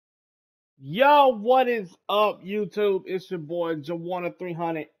Yo, what is up, YouTube? It's your boy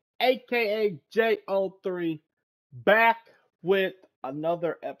Joanna300, aka JO3, back with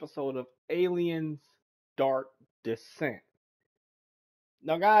another episode of Aliens Dark Descent.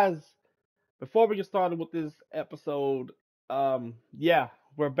 Now, guys, before we get started with this episode, yeah,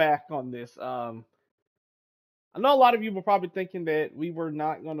 we're back on this. I know a lot of you were probably thinking that we were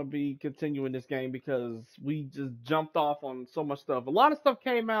not going to be continuing this game because we just jumped off on so much stuff. A lot of stuff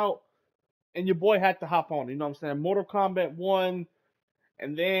came out and your boy had to hop on. You know what I'm saying? Mortal Kombat 1,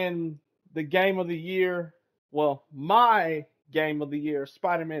 and then the game of the year. Well, my game of the year,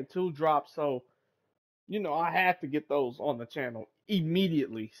 Spider-Man 2 dropped, so I had to get those on the channel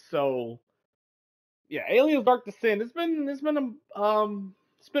immediately. So yeah, Aliens Dark Descent. It's been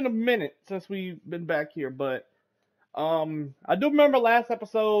a minute since we've been back here, but I do remember last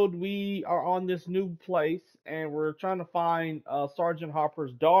episode we are on this new place and we're trying to find Sergeant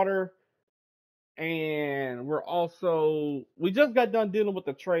Harper's daughter. And we just got done dealing with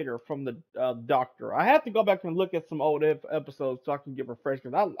the traitor from the doctor. I have to go back and look at some old episodes so I can get refreshed.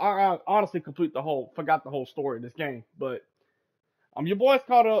 I honestly forgot the whole story of this game. But your boy's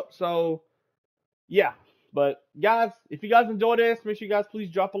caught up, so yeah. But guys, if you guys enjoyed this, make sure you guys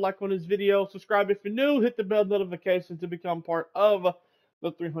please drop a like on this video. Subscribe if you're new. Hit the bell notification to become part of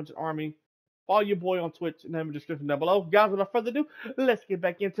the 300 Army. Follow your boy on Twitch and have a description down below. Guys, without further ado, let's get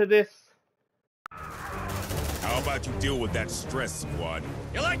back into this. How about you deal with that stress, squad?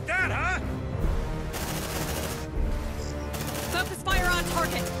 You like that, huh? Focus fire on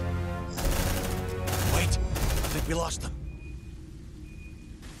target. Wait, I think we lost them.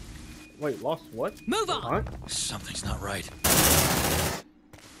 Wait, lost what? Move on! Huh? Something's not right.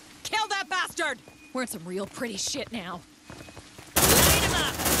 Kill that bastard! We're in some real pretty shit now. Light him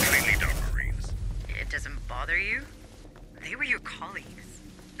up! Cleanly done, Marines. It doesn't bother you? They were your colleagues.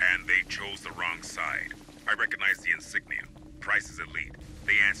 And they chose the wrong side. I recognize the insignia. Price is elite.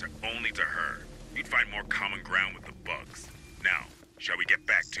 They answer only to her. You'd find more common ground with the bugs. Now, shall we get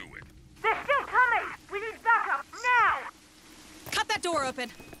back to it? They're still coming! We need backup, now! Cut that door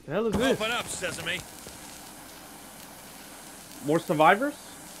open! The hell is this? Open up, Sesame. More survivors?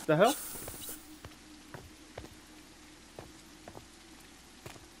 The hell?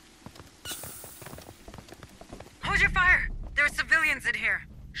 Hold your fire! There are civilians in here.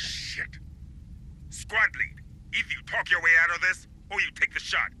 Shit. Squad lead, either you talk your way out of this, or you take the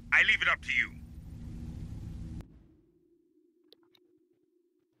shot. I leave it up to you.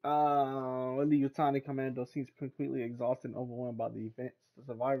 The Utani commando seems completely exhausted and overwhelmed by the events. The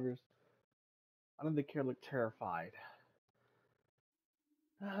survivors under the care look terrified.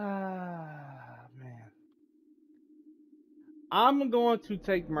 Man. I'm going to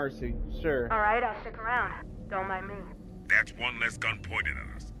take Mercy, sure. Alright, I'll stick around. Don't mind me. That's one less gun pointed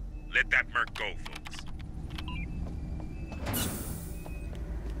at us. Let that merc go, folks.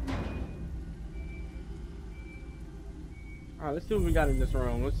 Alright, let's see what we got in this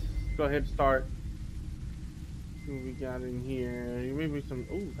room. Let's go ahead and start. See what we got in here. Maybe some.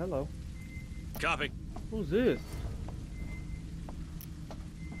 Ooh, hello. Copy. Who's this?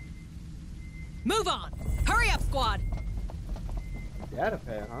 Move on! Hurry up, squad! Data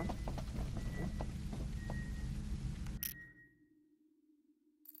pad, huh?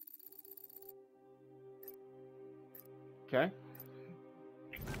 Okay.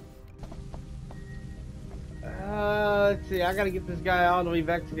 Let's see. I gotta get this guy all the way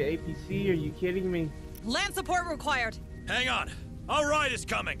back to the APC. Are you kidding me? Land support required! Hang on. All right is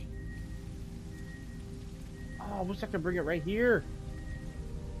coming. Oh, I wish I could bring it right here.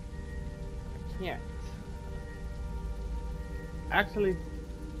 I can't. Actually,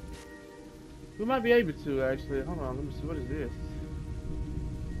 we might be able to, actually. Hold on, let me see. What is this?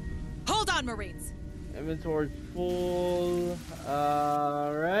 Hold on, Marines! Inventory full.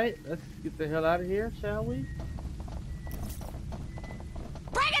 Alright, let's get the hell out of here, shall we?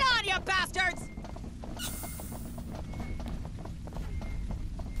 Bring it on, you bastards!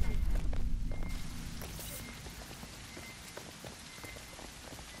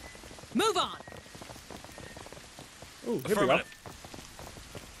 Move on! Ooh, here we go. Affirmative.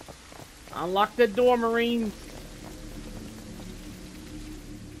 Unlock the door, Marines.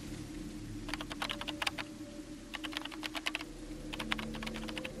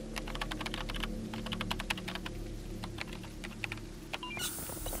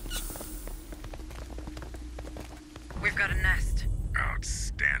 We've got a nest.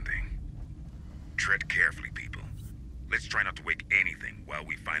 Outstanding. Tread carefully, people. Let's try not to wake anything while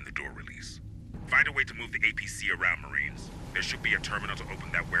we find the door release. Find a way to move the APC around, Marines. There should be a terminal to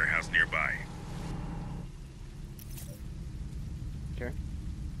open that warehouse nearby. Okay.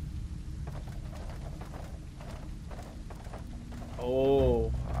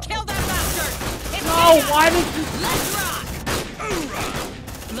 why did you? Let's rock!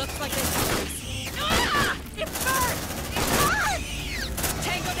 Looks like they found us. Ah! It burns! It burns!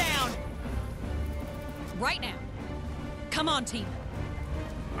 Tango down! Right now. Come on, team.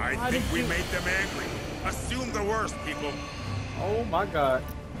 I Why think did we you- made them angry. Assume the worst, people. Oh my god.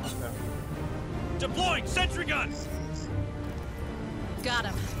 Okay. Deploying sentry gun! Got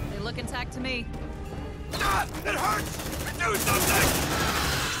him. They look intact to me. Ah, it hurts! Do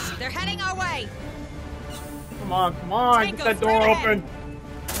something! They're heading our way. Come on, come on. Tango, Get that door straight ahead. open.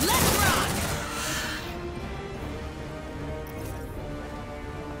 Let's rock!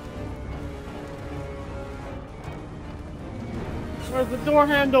 Where's the door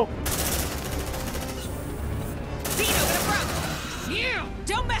handle? Vito, gonna broke! Yeah!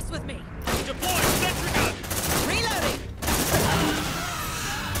 Don't mess with me! Deploying sentry gun! Reloading!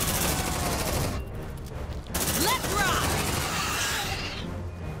 Let's rock!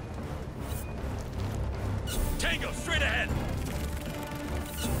 Tango, straight ahead!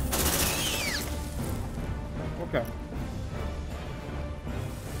 Okay.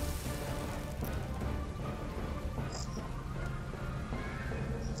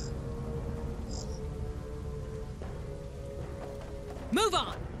 Move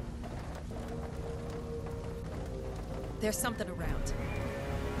on! There's something around.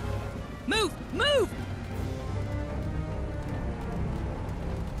 Move! Move!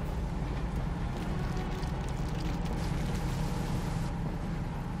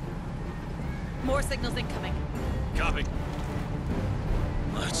 More signals incoming. Copy.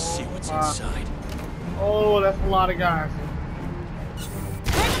 Let's see what's inside. Oh, that's a lot of guys.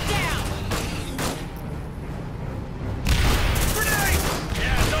 Bring it down! Grenade!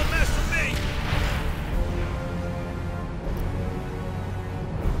 Yeah, don't mess with me!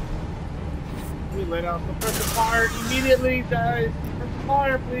 We let out suppressive fire immediately, guys. Suppressive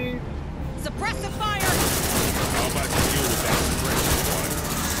fire, please. Suppressive fire! How about you deal with that stress, squad?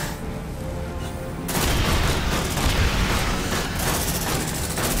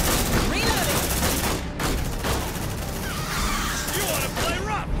 Reloading! You want to play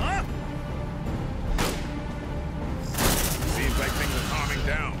rough, huh? Seems like things are calming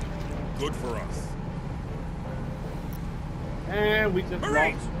down. Good for us. And we just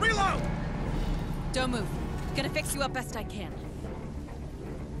Marines, lost. reload! Don't move. Gonna fix you up best I can.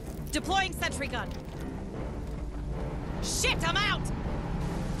 Deploying sentry gun. Shit, I'm out!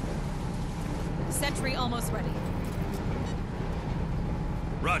 Sentry almost ready.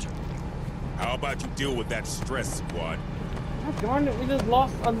 Roger. How about you deal with that stress, squad? God darn it, we just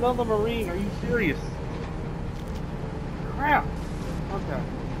lost another Marine. Are you serious? Crap. Okay.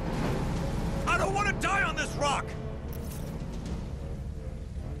 I don't want to die on this rock!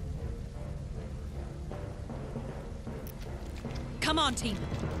 Come on, team.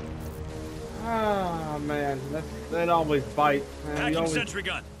 Ah, man. That always bites. Man. We Packing always sentry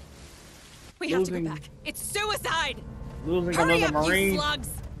gun. We have to Losing- go back. It's suicide! losing Hurry another up, you Marine. slugs!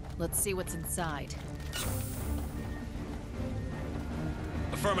 Let's see what's inside.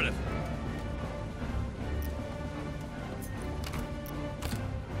 Affirmative.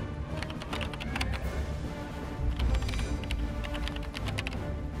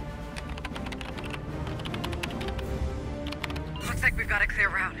 Looks like we've got a clear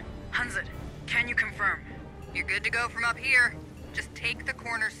route. Hunzit, can you confirm? You're good to go from up here. Just take the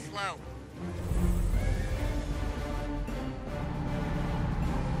corners slow.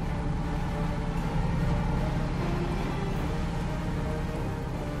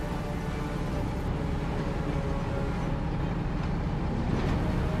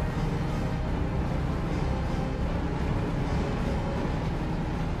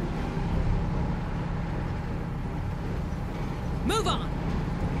 Move on!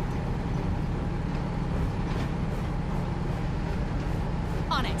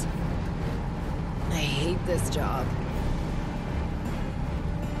 On it. I hate this job.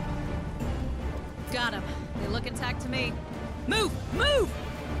 Got him. They look intact to me. Move! Move!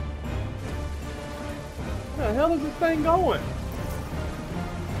 Where the hell is this thing going?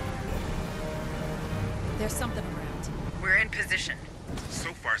 There's something around. We're in position.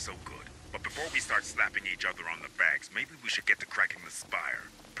 So far, so good. But before we start slapping each other on the backs, maybe we should get to cracking the spire.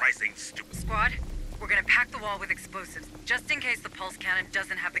 Price ain't stupid. Squad, we're gonna pack the wall with explosives, just in case the pulse cannon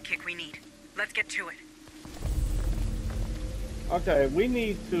doesn't have the kick we need. Let's get to it. Okay, we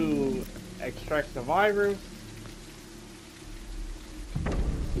need to extract survivors.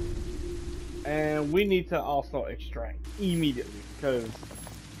 And we need to also extract immediately because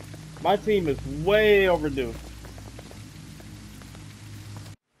my team is way overdue.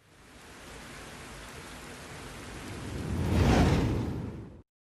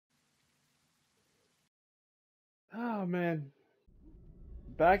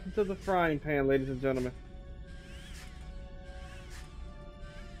 back into the frying pan, ladies and gentlemen.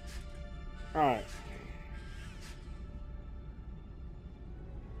 Alright.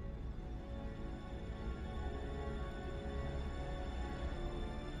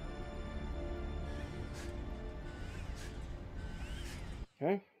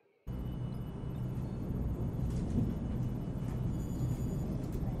 Okay.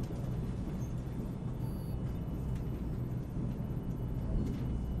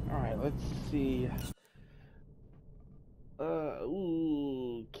 Alright, let's see.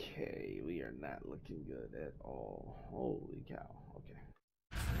 Okay, we are not looking good at all. Holy cow. Okay.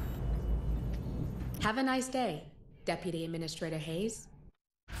 Have a nice day, Deputy Administrator Hayes.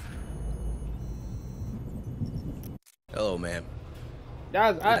 Hello, ma'am.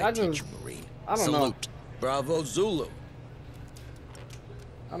 Guys, I teach just, you, Marine. I don't know. Salute. Bravo Zulu.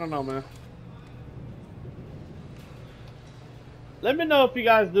 I don't know, man. Let me know if you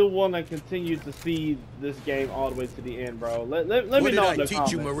guys do want to continue to see this game all the way to the end, bro. Let me know in the What did I teach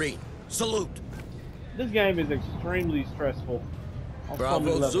comments. you, Marine? Salute. This game is extremely stressful. On so many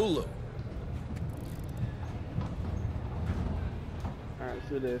Bravo levels. Zulu. Alright, let's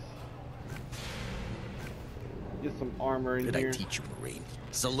do this. Get some armor in Did here. I teach you, Marine?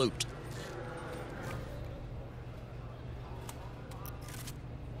 Salute.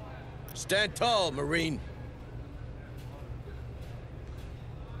 Stand tall, Marine.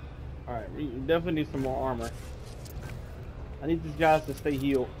 Alright, we definitely need some more armor. I need these guys to stay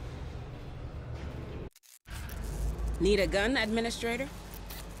healed. Need a gun, Administrator?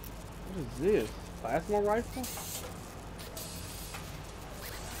 What is this? Plasma rifle?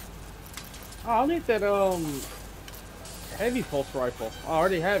 Oh, I need that heavy pulse rifle. Oh, I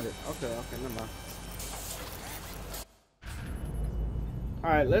already have it. Okay, never mind.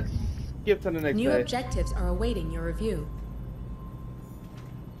 Alright, let's skip to the next New day. objectives are awaiting your review.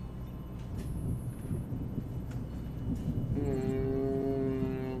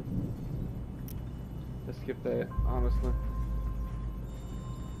 Let's skip that, honestly.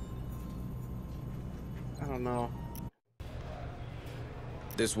 I don't know.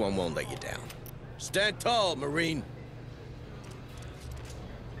 This one won't let you down. Stand tall, Marine.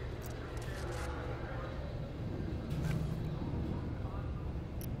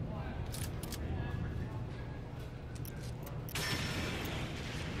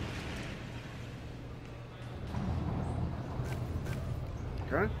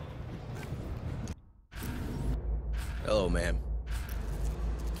 Okay. Hello, ma'am.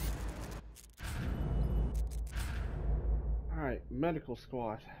 Alright, medical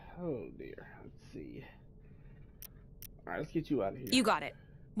squad. Oh dear. Let's see. Alright, let's get you out of here. You got it.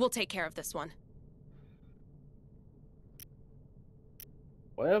 We'll take care of this one.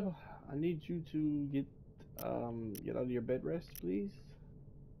 Well, I need you to get out of your bed rest, please.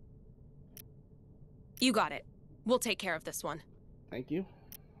 You got it. We'll take care of this one. Thank you.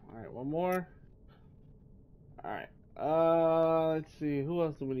 Alright, one more. Alright. Let's see. Who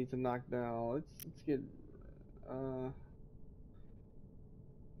else do we need to knock down? Let's get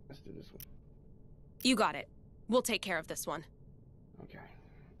let's do this one. You got it. We'll take care of this one. Okay.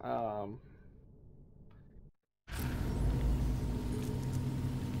 I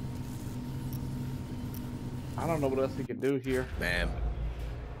don't know what else he can do here. Ma'am.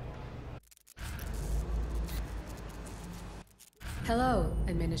 Hello,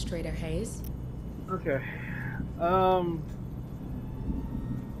 Administrator Hayes. Okay.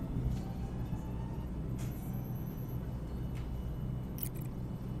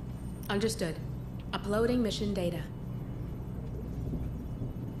 Understood. Uploading mission data.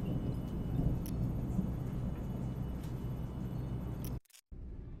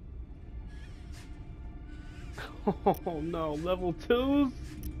 Oh no, level 2s?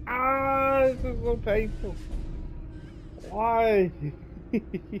 Ah, this is so painful. Why?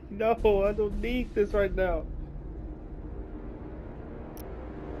 No, I don't need this right now.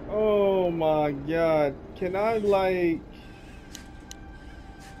 Oh my god. Can I like...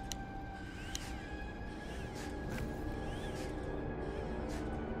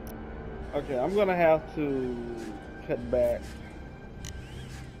 Okay, I'm gonna have to cut back.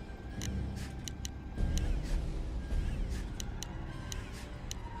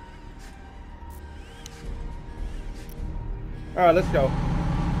 Alright, let's go.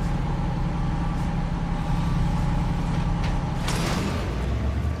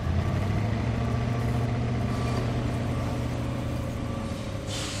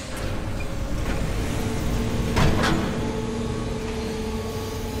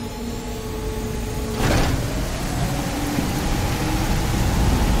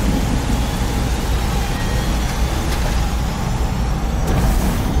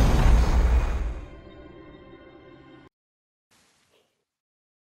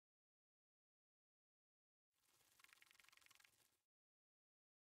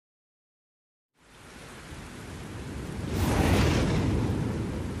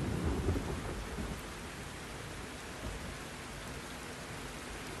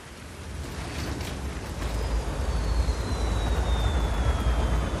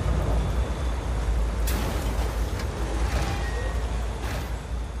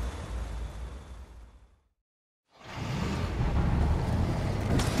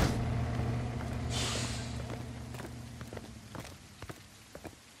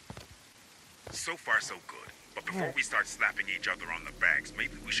 So far, so good. But before we start slapping each other on the backs,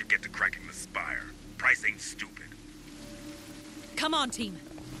 maybe we should get to cracking the spire. Price ain't stupid. Come on, team.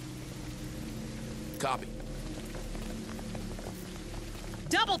 Copy.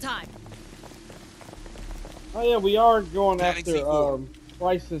 Double time. Oh yeah, we are going Planning after C4.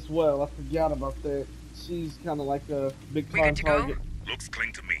 Price as well. I forgot about that. She's kind of like a big We time good to go? target. Looks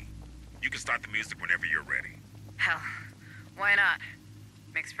clean to me. You can start the music whenever you're ready. Hell, why not?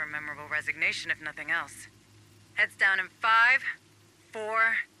 Makes for a memorable resignation, if nothing else. Heads down in 5,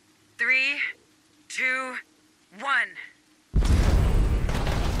 4, 3, 2, 1.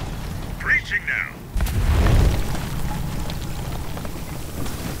 Preaching now.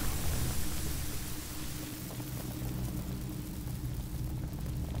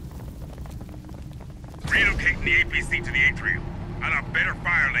 Relocating the APC to the atrium. I'll have better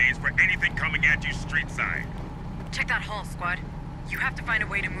fire lanes for anything coming at you street side. Check that hall, squad. You have to find a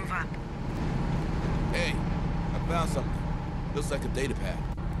way to move up. Hey, I found something. Looks like a data pad.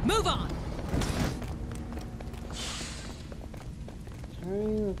 Move on.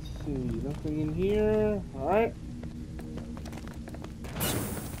 Okay, let's see. Nothing in here. All right.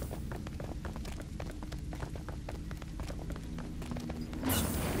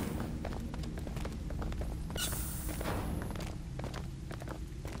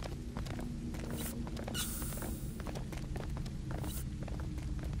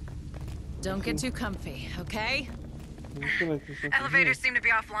 Don't get too comfy, okay? Elevators seem to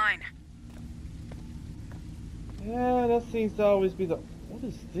be offline. Yeah, that seems to always be the. What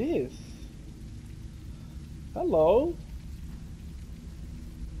is this? Hello.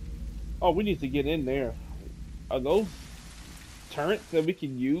 Oh, we need to get in there. Are those turrets that we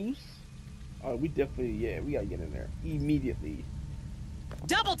can use? We definitely, yeah, we gotta get in there immediately.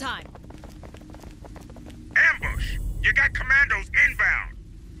 Double time. Ambush! You got commandos inbound!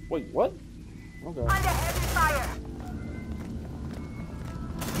 Wait, what? Okay. Under heavy fire.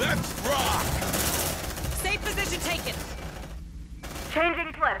 Let's rock! Safe position taken.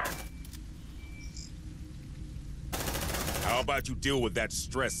 Changing clip. How about you deal with that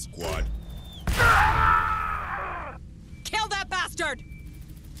stress, squad? Kill that bastard.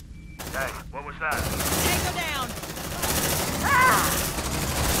 Hey, what was that? Tango down.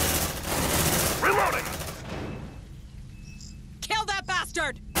 Reloading! Kill that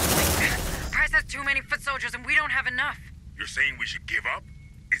bastard. Price has too many foot soldiers and we don't have enough. You're saying we should give up?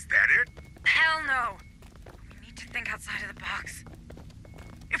 Is that it? Hell no. We need to think outside of the box.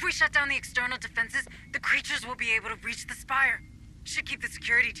 If we shut down the external defenses, the creatures will be able to reach the spire. Should keep the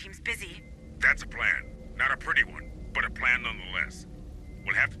security teams busy. That's a plan. Not a pretty one, but a plan nonetheless.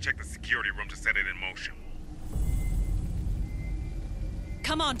 We'll have to check the security room to set it in motion.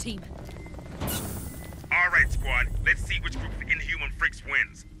 Come on, team. All right, squad. Let's see which group of inhuman freaks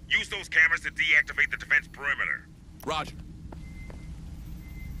wins. Use those cameras to deactivate the defense perimeter. Roger.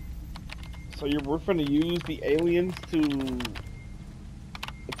 So we're gonna use the aliens to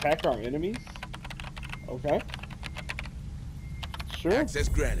attack our enemies? Okay. Sure. Access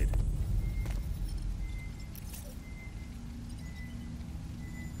granted.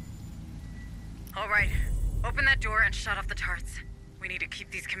 All right, open that door and shut off the turrets. We need to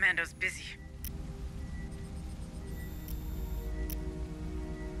keep these commandos busy.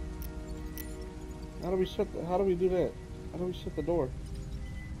 How do we how do we do that? How do we shut the door?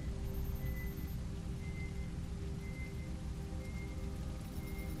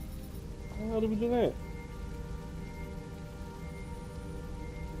 How do we do that?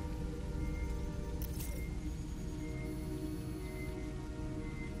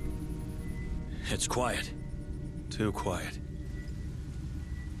 It's quiet. Too quiet.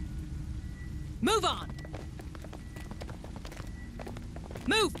 Move on.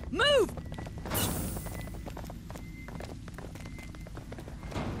 Move! Move!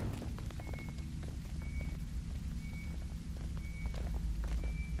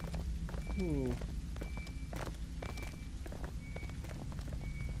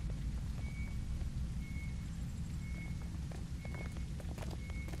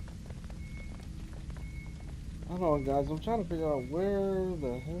 Hold on, guys. I'm trying to figure out where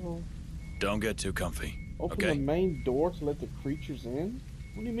the hell. Don't get too comfy. Open okay? the main door to let the creatures in?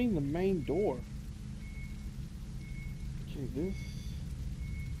 What do you mean the main door? Okay, this.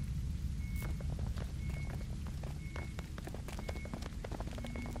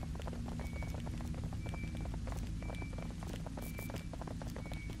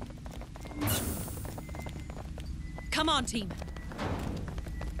 Come on, team.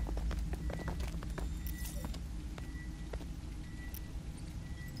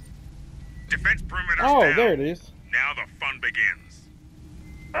 Defense perimeter's Oh, down. there it is. Now the fun begins.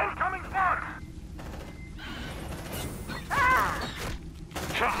 Incoming spark!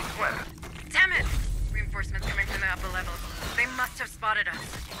 Damn it! Reinforcements coming from the upper levels. They must have spotted us.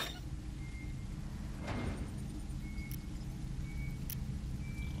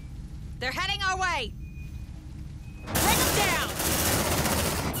 They're heading our way! Bring them down!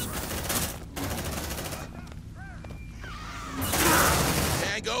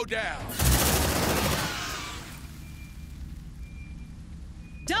 Tango down.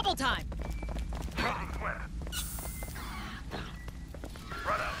 Double time!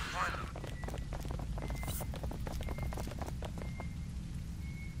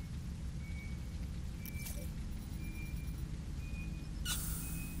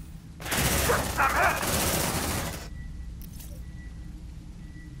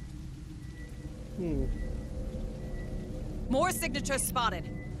 More signatures spotted.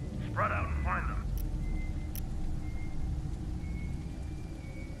 Spread out and find them.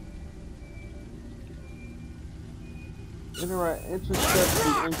 Intercept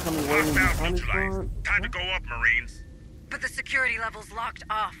the incoming waiting Hostile behind neutralized. Time to go up, Marines. But the security level's locked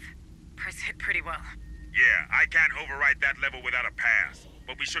off. Price hit pretty well. Yeah, I can't override that level without a pass.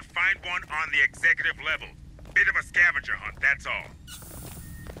 But we should find one on the executive level. Bit of a scavenger hunt, that's all.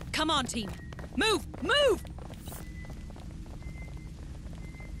 Come on, team. Move! Move!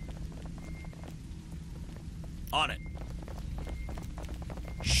 On it.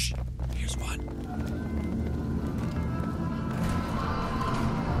 Shh. Here's one.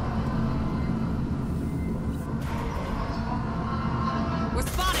 We're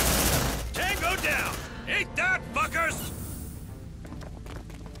spotted! Tango down! Eat that, fuckers!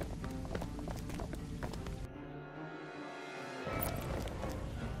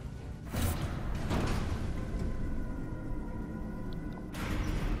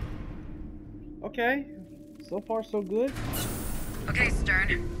 Okay, so far so good. Okay, Stern.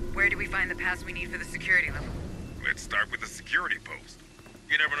 Where do we find the pass we need for the security level? Let's start with the security post.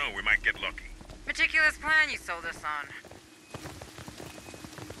 You never know, we might get lucky. Meticulous plan you sold us on.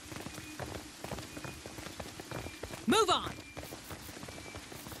 Move on!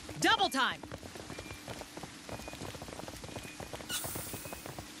 Double time!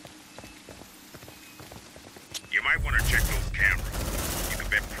 You might want to check those cameras. You can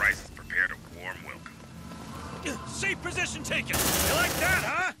bet Price is prepared a warm welcome. Safe position taken. You like that,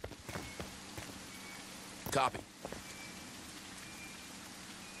 huh? Copy.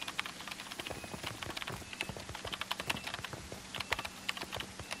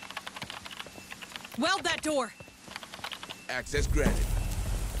 Weld that door! Access granted.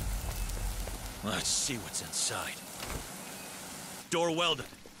 Let's see what's inside. Door welded.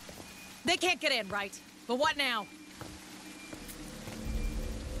 They can't get in, right? But what now?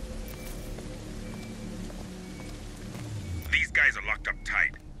 These guys are locked up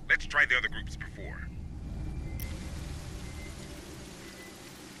tight. Let's try the other groups before.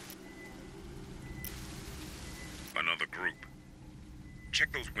 Another group.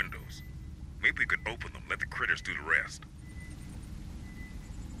 Check those windows. Maybe we could open them, let the critters do the rest.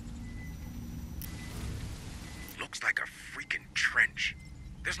 Looks like a freaking trench.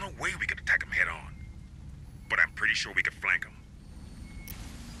 There's no way we could attack them head on. But I'm pretty sure we could flank them.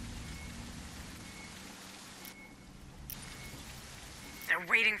 They're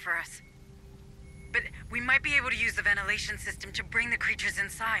waiting for us. But we might be able to use the ventilation system to bring the creatures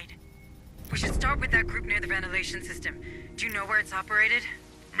inside. We should start with that group near the ventilation system. Do you know where it's operated?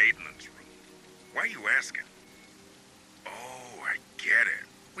 Maintenance room. Why are you asking? Oh, I get it.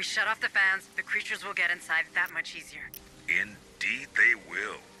 We shut off the fans, the creatures will get inside that much easier. Indeed they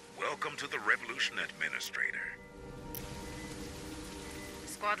will. Welcome to the Revolution, Administrator.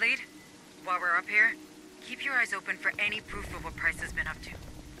 Squad lead, while we're up here, keep your eyes open for any proof of what Price has been up to.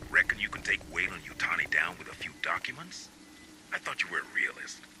 Reckon you can take Wayland Yutani down with a few documents? I thought you were a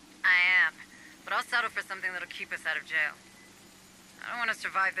realist. I am, but I'll settle for something that'll keep us out of jail. I don't want to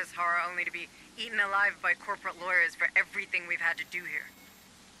survive this horror only to be eaten alive by corporate lawyers for everything we've had to do here.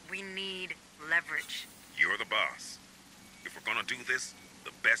 We need leverage. You're the boss. If we're gonna do this,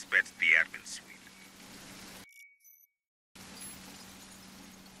 the best bet's the admin suite.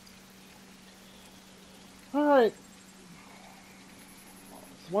 Alright.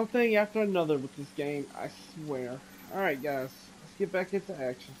 It's one thing after another with this game, I swear. Alright guys, let's get back into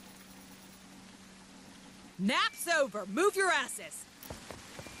action. Nap's over! Move your asses!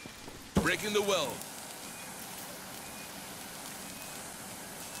 Breaking the weld.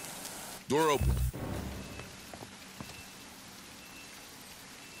 Door open.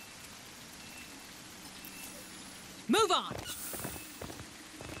 Move on!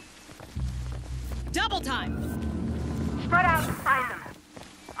 Double time! Spread out and find them.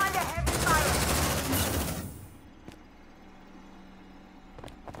 Under heavy fire.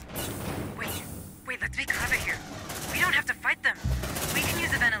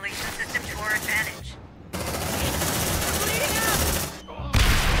 our advantage.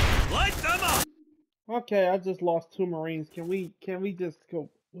 Light them up! Okay, I just lost 2 Marines. Can we just go?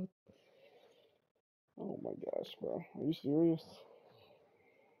 What? Oh my gosh, bro. Are you serious?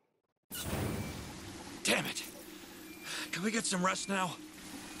 Damn it! Can we get some rest now?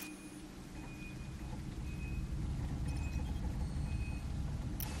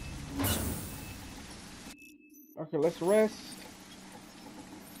 Okay, let's rest.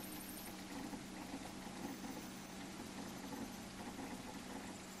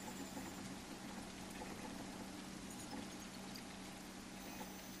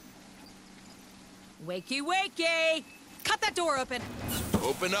 Wakey, wakey! Cut that door open!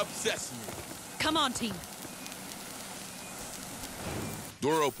 Open up sesame. Come on, team.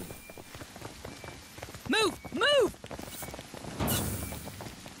 Door open. Move! Move!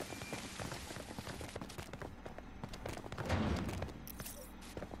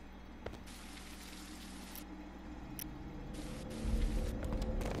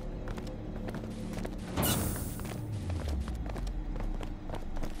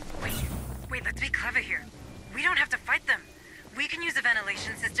 Wait, let's be clever here. We don't have to fight them. We can use the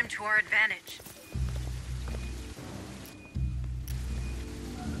ventilation system to our advantage.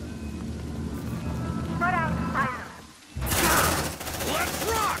 Spread out and find them. Let's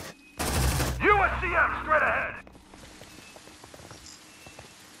rock! USCM straight ahead.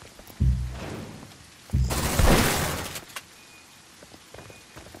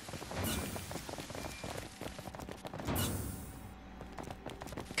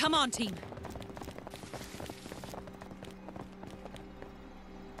 Come on, team.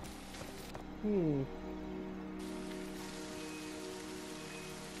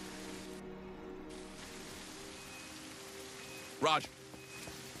 Roger.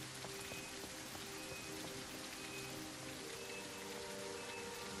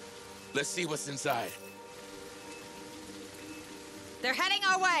 Let's see what's inside. They're heading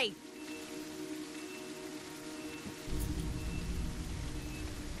our way!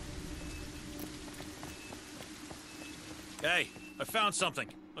 Hey, I found something.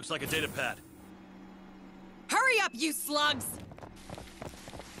 Looks like a data pad. Hurry up, you slugs!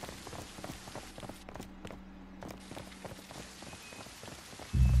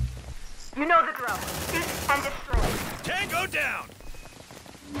 You know the drill. Eat and destroy. Tango down!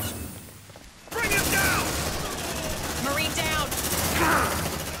 Bring him down! Marine down!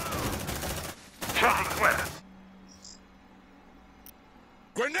 Changing clip.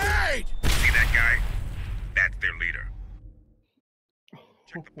 Grenade! See that guy? That's their leader.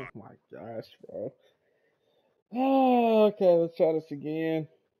 Oh my gosh, bro. Oh, okay, let's try this again.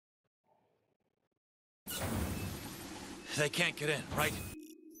 They can't get in, right?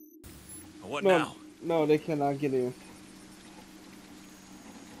 What No, now? no, they cannot get in.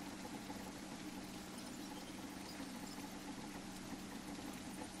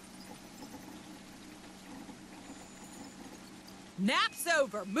 Nap's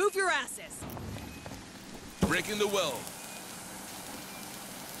over! Move your asses! Breaking the well.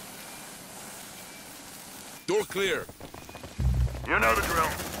 Door clear. You know the drill.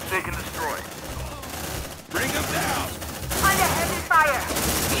 Seek and destroy. Bring him down! Under heavy fire.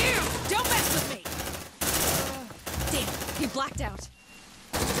 You! Don't mess with me! Damn, he blacked out.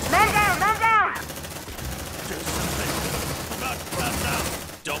 Man down, man down. Do something. I'm out now.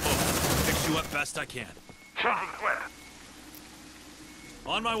 Don't move. Fix you up best I can. Changing clip.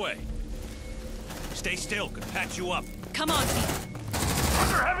 On my way. Stay still. Could patch you up. Come on, team.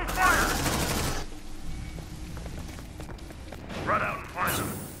 Under heavy fire. Spread out and find them.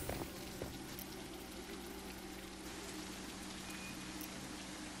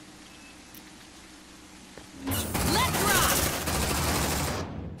 Let's rock!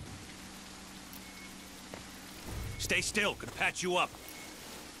 Stay still. Could patch you up.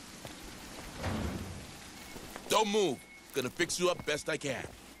 Don't move. Gonna fix you up best I can.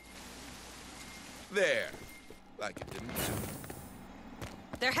 There. Like it didn't happen.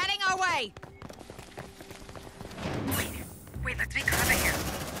 They're heading our way! Wait, let's be clever here.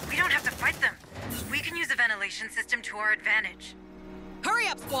 We don't have to fight them. We can use the ventilation system to our advantage. Hurry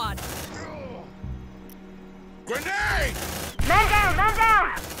up, squad! Grenade! Man down, man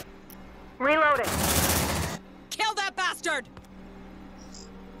down. Reloading. Kill that bastard!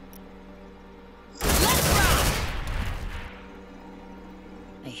 Let's rock!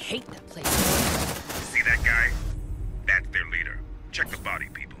 I hate that place. See that guy? That's their leader. Check the body,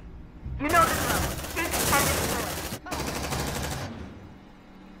 people. You know the drill. Eat and destroy.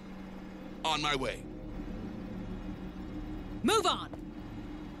 On my way. Move on!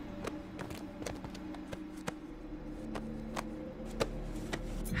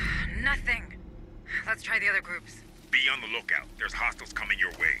 Nothing. Let's try the other groups. Be on the lookout. There's hostiles coming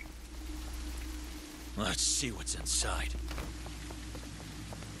your way. Let's see what's inside.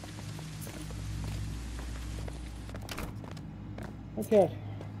 Okay.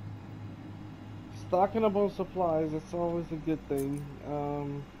 Stocking up on supplies, that's always a good thing.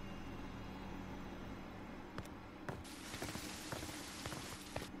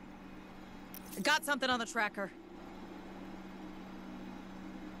 Got something on the tracker.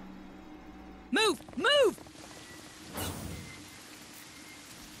 Move! Move!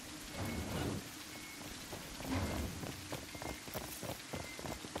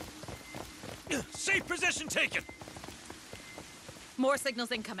 Safe position taken! More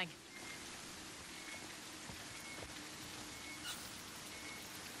signals incoming.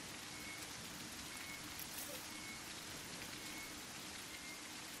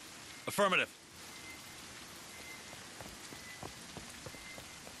 Affirmative.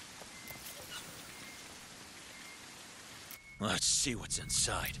 Let's see what's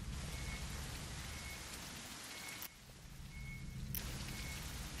inside.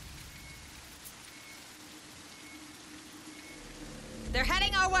 They're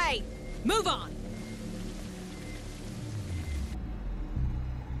heading our way! Move on!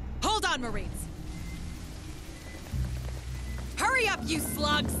 Hold on, Marines! Hurry up, you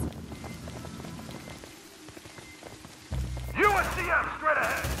slugs! USCM straight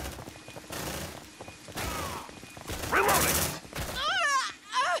ahead! Reloading!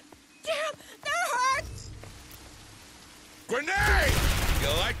 Damn! That hurts! Grenade! You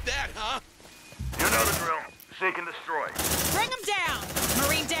like that, huh? You know the drill. Seek and destroy. Bring them down!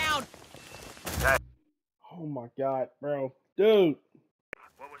 Marine down! Oh my god, bro. Dude.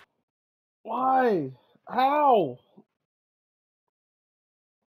 What was... Why? How?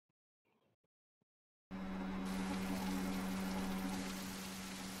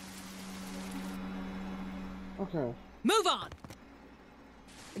 Okay. Move on!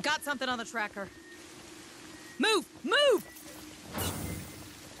 Got something on the tracker. Move! Move!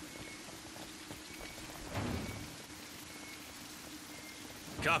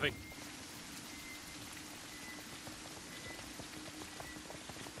 Copy.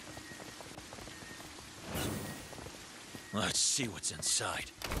 Let's see what's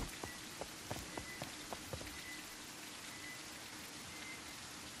inside.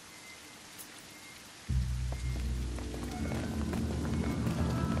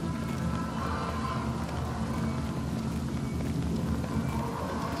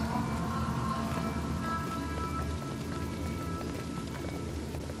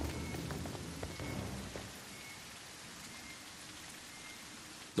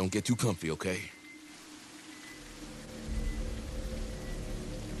 Don't get too comfy, okay?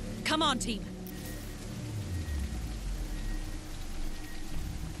 Come on, team.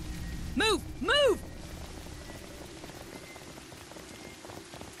 Move! Move!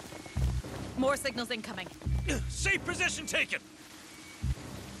 More signals incoming. Safe position taken!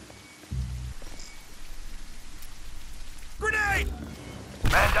 Grenade!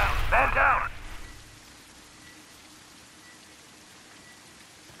 Man down! Man down!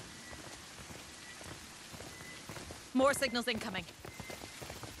 More signals incoming.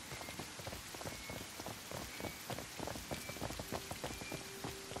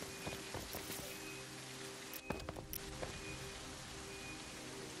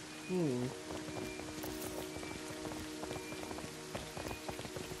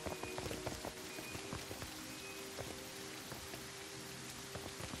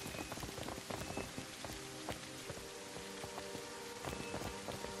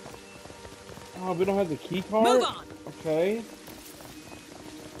 Oh, we don't have the key card? Move on! Okay.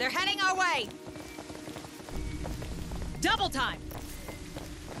 They're heading our way! Double time!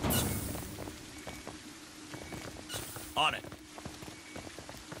 On it.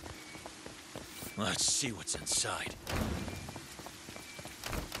 Let's see what's inside.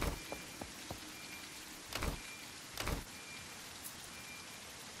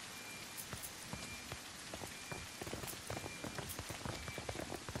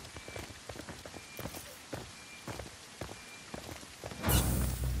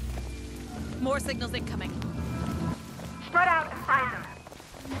 More signals incoming. Spread out and find them.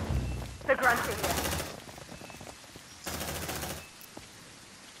 The grunts are here.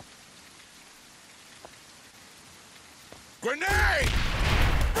 Grenade!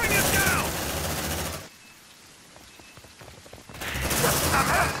 Bring it down!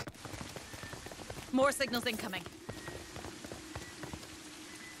 More signals incoming.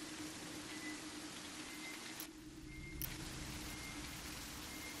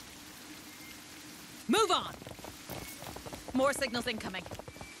 Move on! More signals incoming.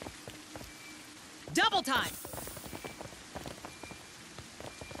 Double time!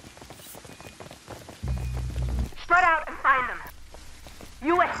 Spread out and find them.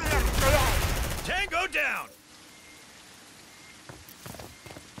 USCM, stay ahead. Tango down!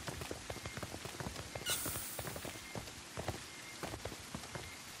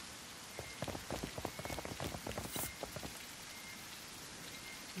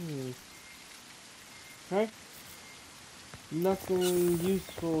 Okay. Nothing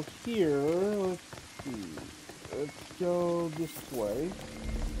useful here. Let's see. Let's go this way.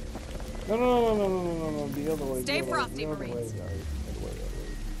 No. The other way. Stay frosty, Marines. That way.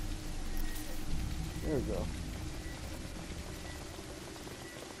 There we go.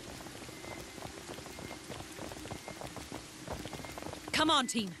 Come on,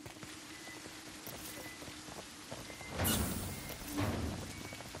 team.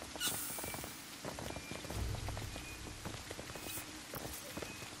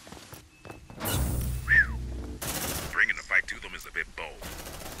 Bringing the fight to them is a bit bold.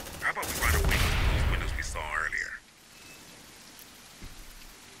 How about we find a way through those windows we saw earlier?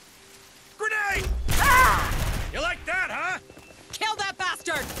 Grenade! You like that, huh? Kill that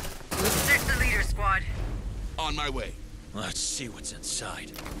bastard! There's the leader, squad. On my way. Let's see what's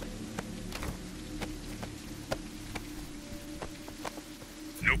inside.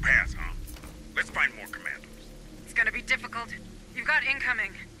 No pass, huh? Let's find more commandos. It's gonna be difficult. You've got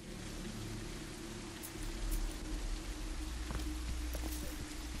incoming.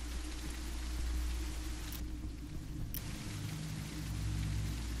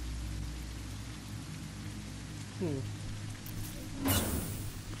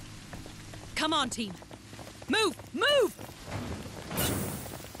 Come on, team. Move! Move!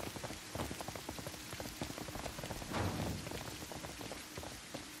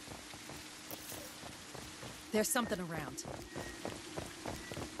 There's something around.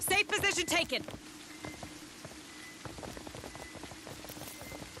 Safe position taken!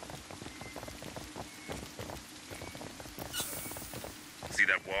 See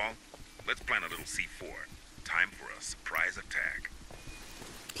that wall? Let's plant a little C4. Time for a surprise attack.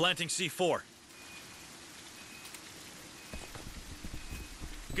 Planting C4.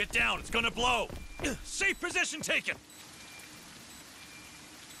 Get down, it's gonna blow! Safe position taken!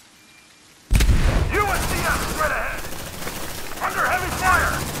 USCM straight ahead! Under heavy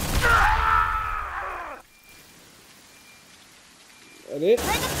fire! That it?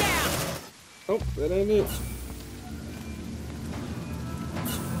 Bring them down! Oh, that ain't it.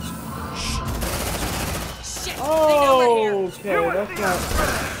 Shit! Oh, okay, that's USCM not. straight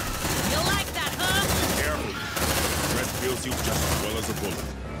ahead! You like that, huh? Careful. Threat kills you just as well as a bullet.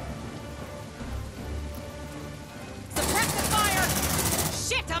 Suppress the fire!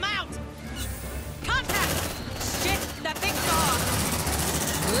 Shit, I'm out! Contact! Shit, that thing's off!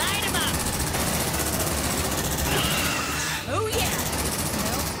 Light him up! Oh yeah!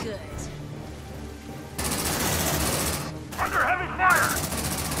 Smells good. Under heavy fire!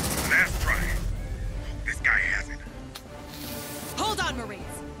 Last try. This guy has it. Hold on, Marines.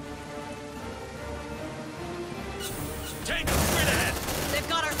 Tango straight ahead! They've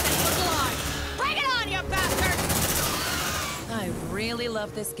got our sentinels alive! Bring it on, you bastard! I really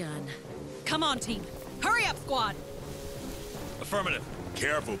love this gun. Come on, team. Hurry up, squad! Affirmative.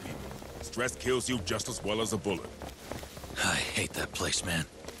 Careful, people. Stress kills you just as well as a bullet. I hate that place, man.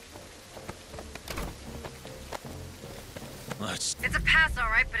 Let's... It's a pass, all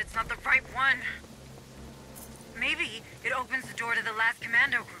right, but it's not the right one. Maybe it opens the door to the last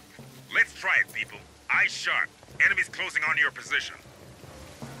commando group. Let's try it, people. Eyes sharp. Enemies closing on your position.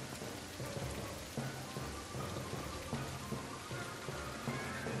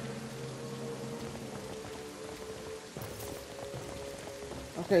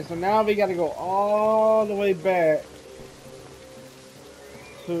 Okay, so now we gotta go all the way back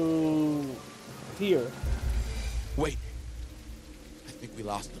to here. Wait. I think we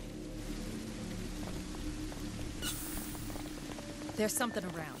lost them. There's something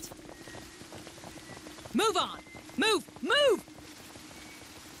around. Move on! Move! Move!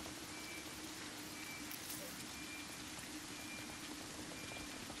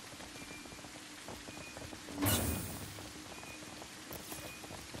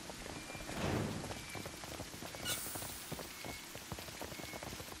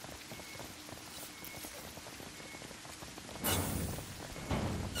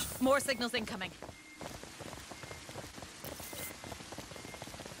 More signals incoming.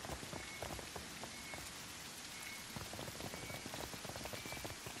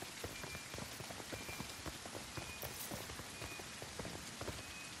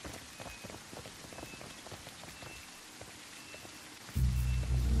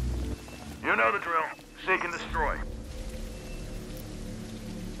 You know the drill. Seek and destroy.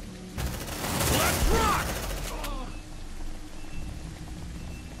 Let's rock!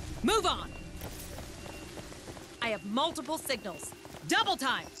 Move on! I have multiple signals. Double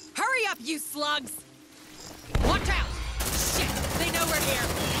time! Hurry up, you slugs! Watch out! Shit! They know we're here!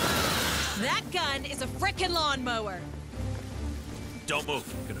 That gun is a frickin' lawnmower! Don't move.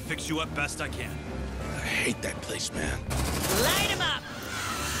 Gonna fix you up best I can. I hate that place, man. Light him up!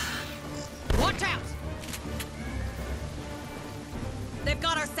 Watch out! They've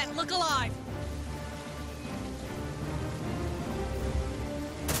got our set. Look alive!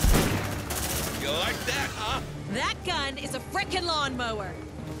 You like that, huh? That gun is a frickin' lawnmower!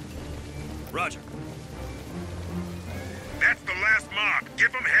 Roger. That's the last mob.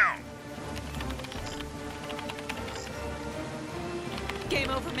 Give them hell. Game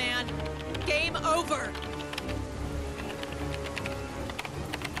over, man. Game over!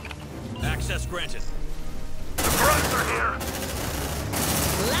 Access granted. The grunts are here.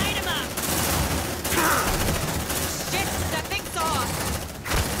 Light him up! Shit, that thing's off!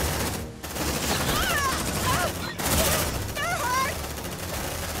 They're hurt!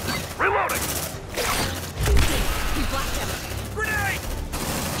 Reloading. We blocked him. Grenade!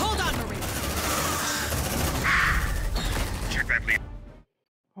 Hold on, Marie. Check that lead.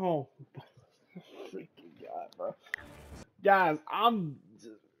 Oh, freaking God, bro. Guys,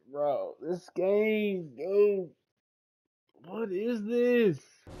 bro, this game, dude. What is this?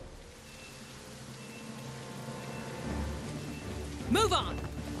 Move on!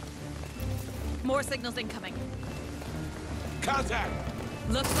 More signals incoming. Contact!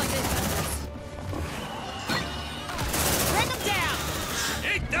 Looks like they've done this. Bring them down!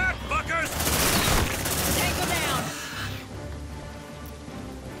 Eat that, fuckers! Tango down!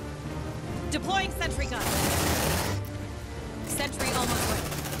 Deploying sentry gun. Sentry almost ready.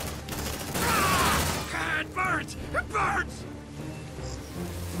 It burns! It burns!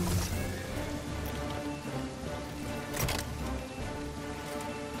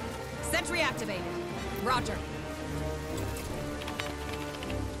 Sentry activated. Roger.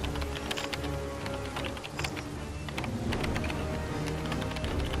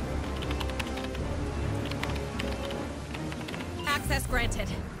 Access granted.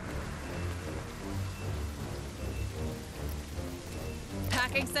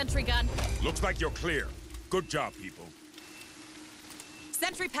 Packing sentry gun. Looks like you're clear. Good job, people.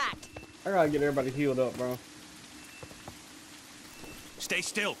 Sentry packed. I gotta get everybody healed up, bro. Stay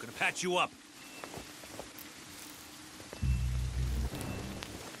still. Gonna patch you up.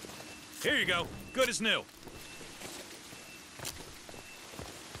 Here you go. Good as new.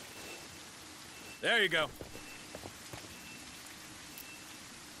 There you go.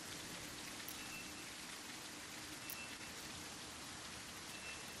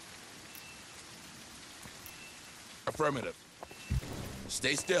 Affirmative.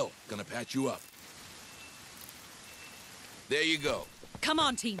 Stay still. Gonna patch you up. There you go. Come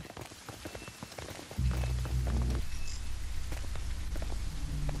on, team.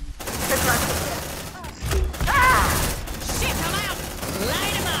 Shit, I'm out!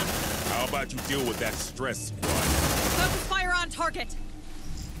 Light him up! How about you deal with that stress squad? Focus fire on target.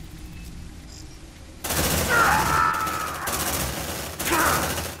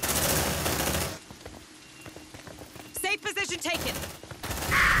 Safe position taken.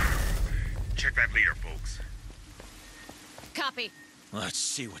 Check that leader, folks. Copy. Let's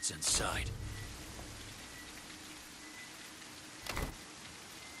see what's inside.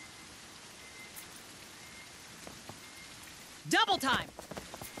 Double time.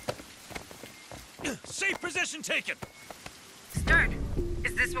 Safe position taken. Stern,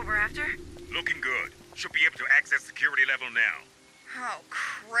 is this what we're after? Looking good. Should be able to access security level now. Oh,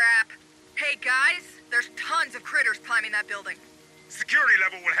 crap. Hey, guys, there's tons of critters climbing that building. Security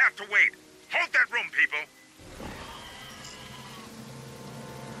level will have to wait. Hold that room, people.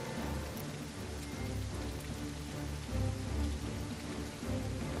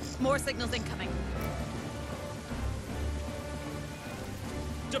 More signals incoming.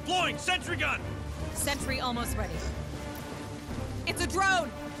 Deploying sentry gun. Sentry almost ready. It's a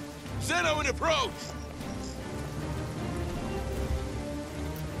drone! Zeno in approach!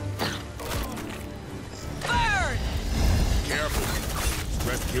 Burn! Careful.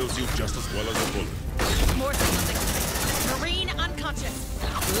 Stress kills you just as well as a bullet. More signals incoming. Marine unconscious.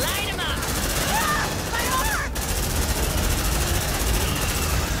 Light him up! Ah! My arm!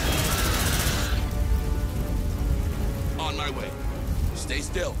 On my way. Stay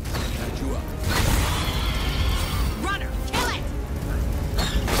still. Patch you up. Runner, kill it!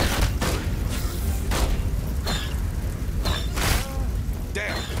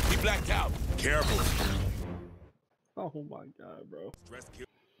 Damn, he blacked out. Careful. Oh my god, bro. Stress kill.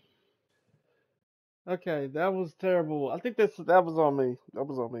 Okay, that was terrible. I think that was on me. That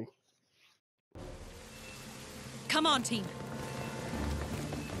was on me. Come on, team.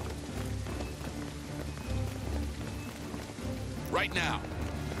 Right now.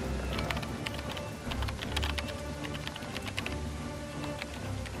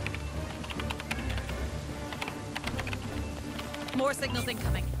 More signals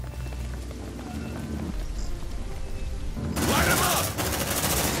incoming. Light him up!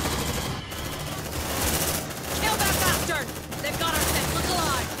 Kill that bastard! They've got our set. Look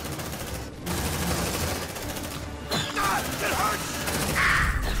alive! God, it hurts!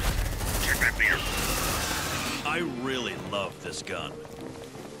 Check that there. I really love this gun.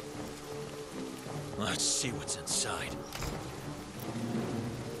 Let's see what's inside.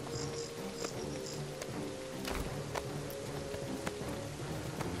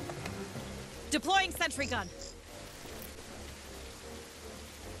 Deploying sentry gun.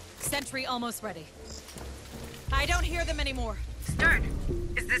 Sentry almost ready. I don't hear them anymore. Stern,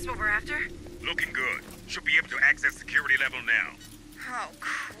 is this what we're after? Looking good. Should be able to access security level now. Oh,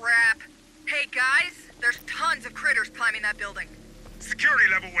 crap. Hey, guys, there's tons of critters climbing that building. Security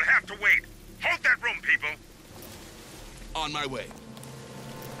level will have to wait. Hold that room, people. On my way.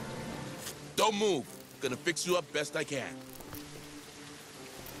 Don't move. Gonna fix you up best I can.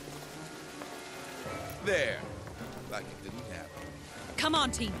 There. Like it didn't happen. Come on,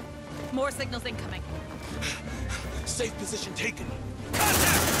 team. More signals incoming. Safe position taken.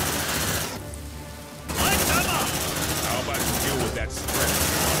 Contact! Light them up! How about you deal with that stress?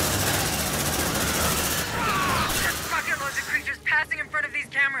 There's bucket loads of creatures passing in front of these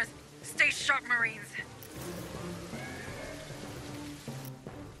cameras. Stay sharp, Marines.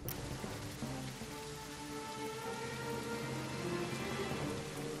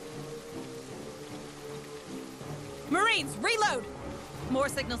 Marines, reload! More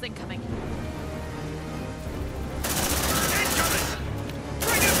signals incoming. Incoming!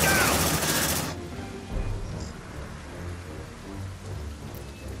 Bring him down!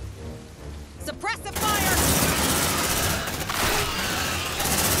 Suppressive fire!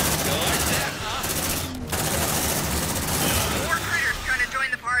 You like that, huh? More critters trying to join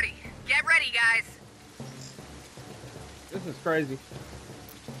the party. Get ready, guys. This is crazy.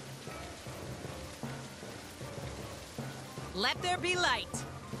 Let there be light.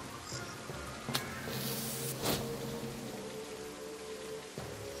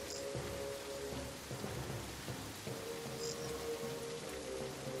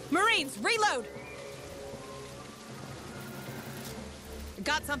 Marines, reload!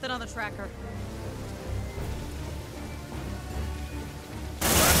 Got something on the tracker.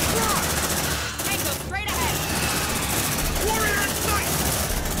 Tango, straight ahead! Warrior in sight!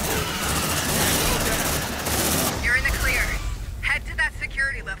 You're in the clear. Head to that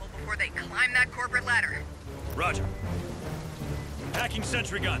security level before they climb that corporate ladder. Roger. Hacking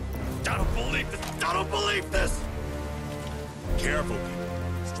sentry gun. I don't believe this. I don't believe this! Careful, people.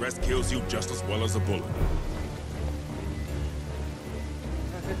 Stress kills you just as well as a bullet.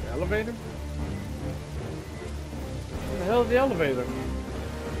 Did I hit the elevator? Where the hell is the elevator?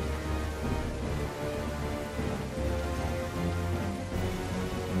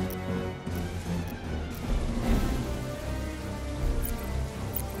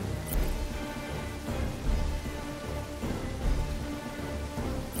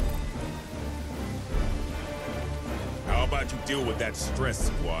 How about you deal with that stress,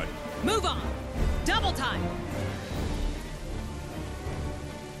 squad? Move on! Double time!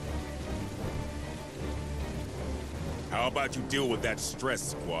 How about you deal with that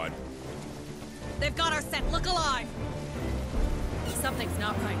stress, squad? They've got our scent. Look alive! Something's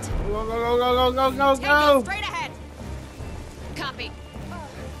not right. Go, go, go, go, go, go, Tango, go! straight ahead! Copy.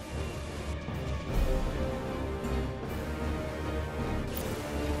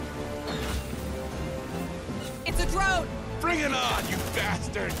 It's a drone! Bring it on, you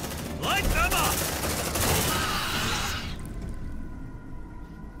bastard! Light them up!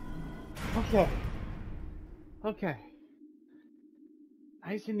 Okay. Okay.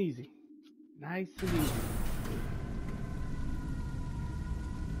 Nice and easy. Nice and easy.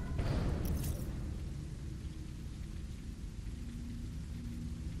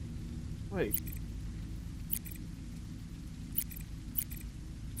 Wait.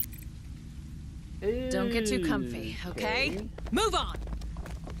 Don't get too comfy, okay? Move on!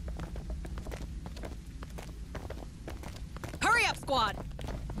 Hurry up, squad!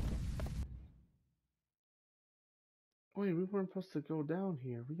 Wait, we weren't supposed to go down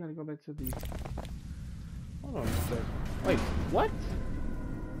here. We gotta go back to the... Hold on a sec. Wait, what?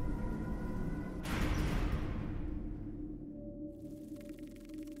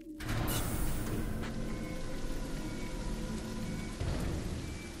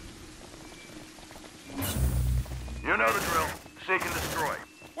 destroyed.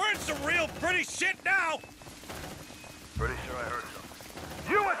 We're in some real pretty shit now! Pretty sure I heard something.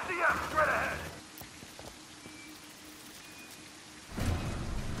 USCF straight ahead!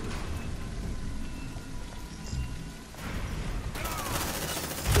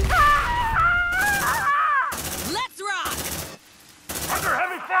 Let's rock! Under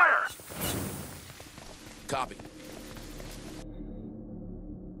heavy fire! Copy.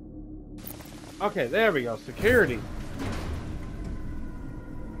 Okay, there we go. Security.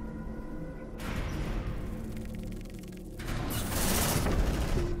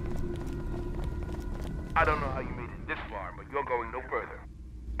 I don't know how you made it this far, but you're going no further.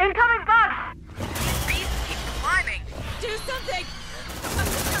 Incoming bugs! Beast keep climbing. Do something! I'm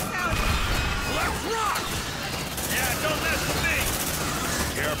stuck out! Let's rock! Yeah, don't mess with me!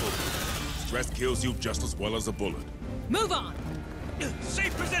 Careful. Stress kills you just as well as a bullet. Move on!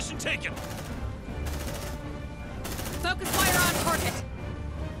 Safe position taken! Focus fire on target!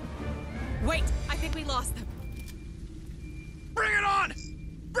 Wait, I think we lost them. Bring it on!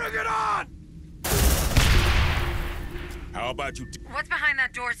 Bring it on! How about you What's behind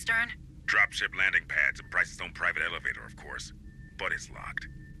that door, Stern? dropship landing pads and Price's own private elevator, of course. But it's locked.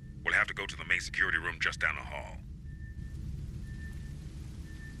 We'll have to go to the main security room just down the hall.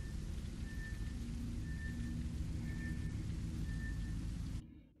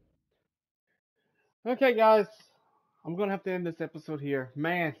 Okay, guys. I'm gonna have to end this episode here.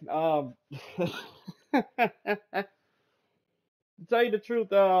 Man, to tell you the truth,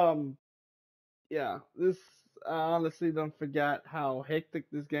 yeah, this I honestly don't forget how hectic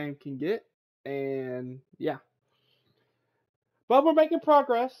this game can get, and yeah. But we're making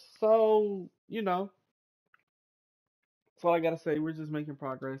progress, so you know, that's all I gotta say. We're just making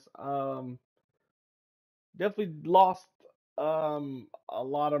progress. Definitely lost a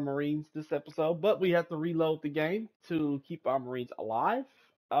lot of Marines this episode, but we have to reload the game to keep our Marines alive.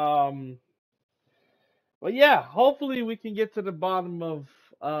 But yeah, hopefully we can get to the bottom of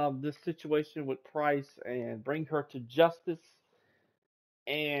this situation with Price and bring her to justice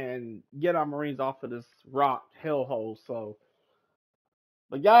and get our Marines off of this rock hellhole. So,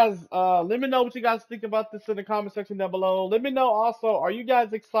 but guys, let me know what you guys think about this in the comment section down below. Let me know also, are you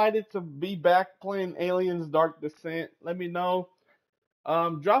guys excited to be back playing Aliens Dark Descent? Let me know.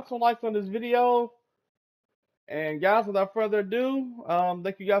 Drop some likes on this video. And guys, without further ado,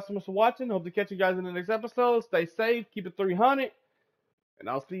 thank you guys so much for watching. Hope to catch you guys in the next episode. Stay safe, keep it 300, and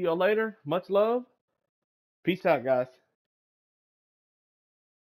I'll see you all later. Much love. Peace out, guys.